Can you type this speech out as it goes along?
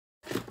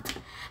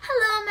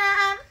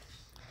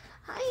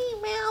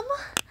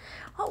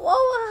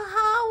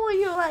how would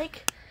you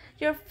like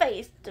your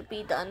face to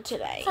be done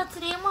today? So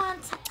today I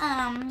want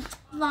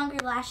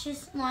longer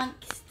lashes, long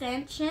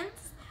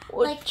extensions.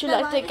 Would you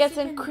like to get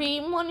some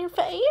cream on your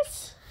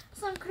face?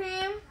 Some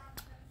cream?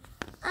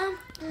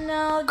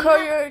 No.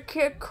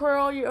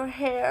 Curl your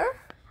hair.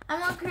 I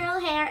want curl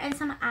hair and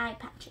some eye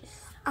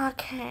patches.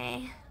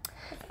 Okay.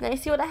 Let me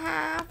see what I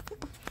have.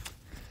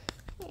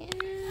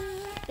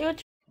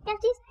 Got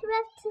these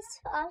threads this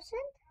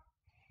option,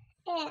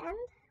 and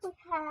we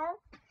have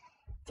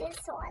this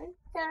one.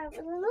 They're a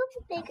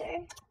little bigger.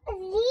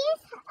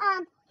 These,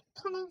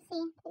 can I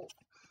see, please?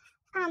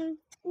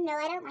 No,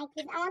 I don't like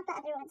these. I want the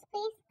other ones,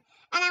 please.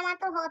 And I want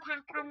the whole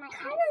pack on my eyes.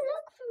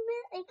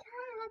 They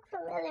kind of look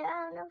familiar. I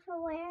don't know from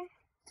where.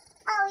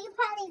 Oh, you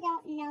probably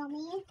don't know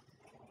me.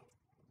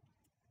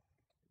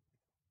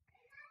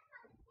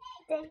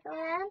 There you go,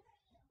 man.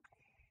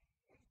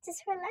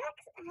 Just relax,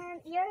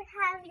 and you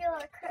have your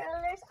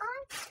curlers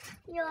on,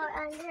 your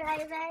under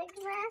eye bag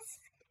mask.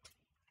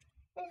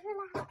 Just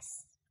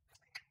relax.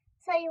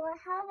 So you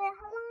want how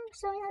long?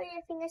 Show me how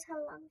your fingers, how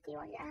long do you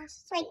want your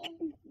lashes to be?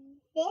 Like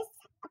this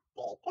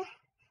big,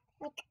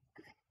 like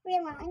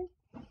real long.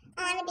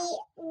 I want to be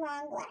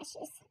long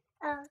lashes.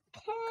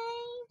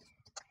 Okay.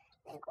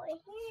 Then go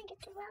here and get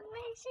the long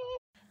lashes.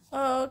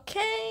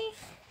 Okay.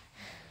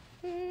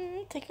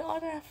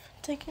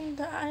 Taking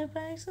the eye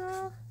bags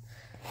off.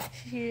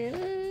 Here,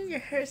 your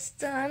hair's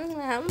done,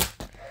 ma'am.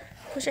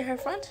 Push your hair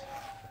front.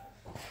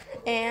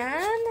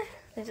 And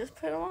they just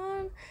put them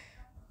on.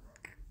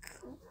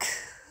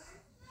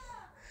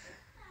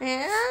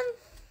 And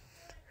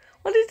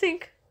what do you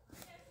think?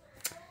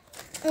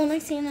 Let me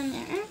see in the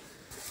mirror.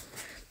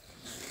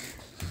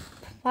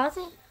 Pause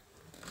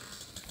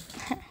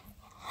it.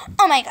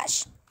 Oh my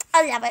gosh.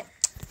 I love it.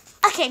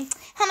 Okay,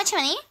 how much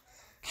money?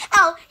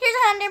 Oh, here's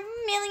 $100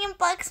 million,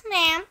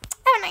 ma'am.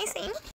 Have a nice day.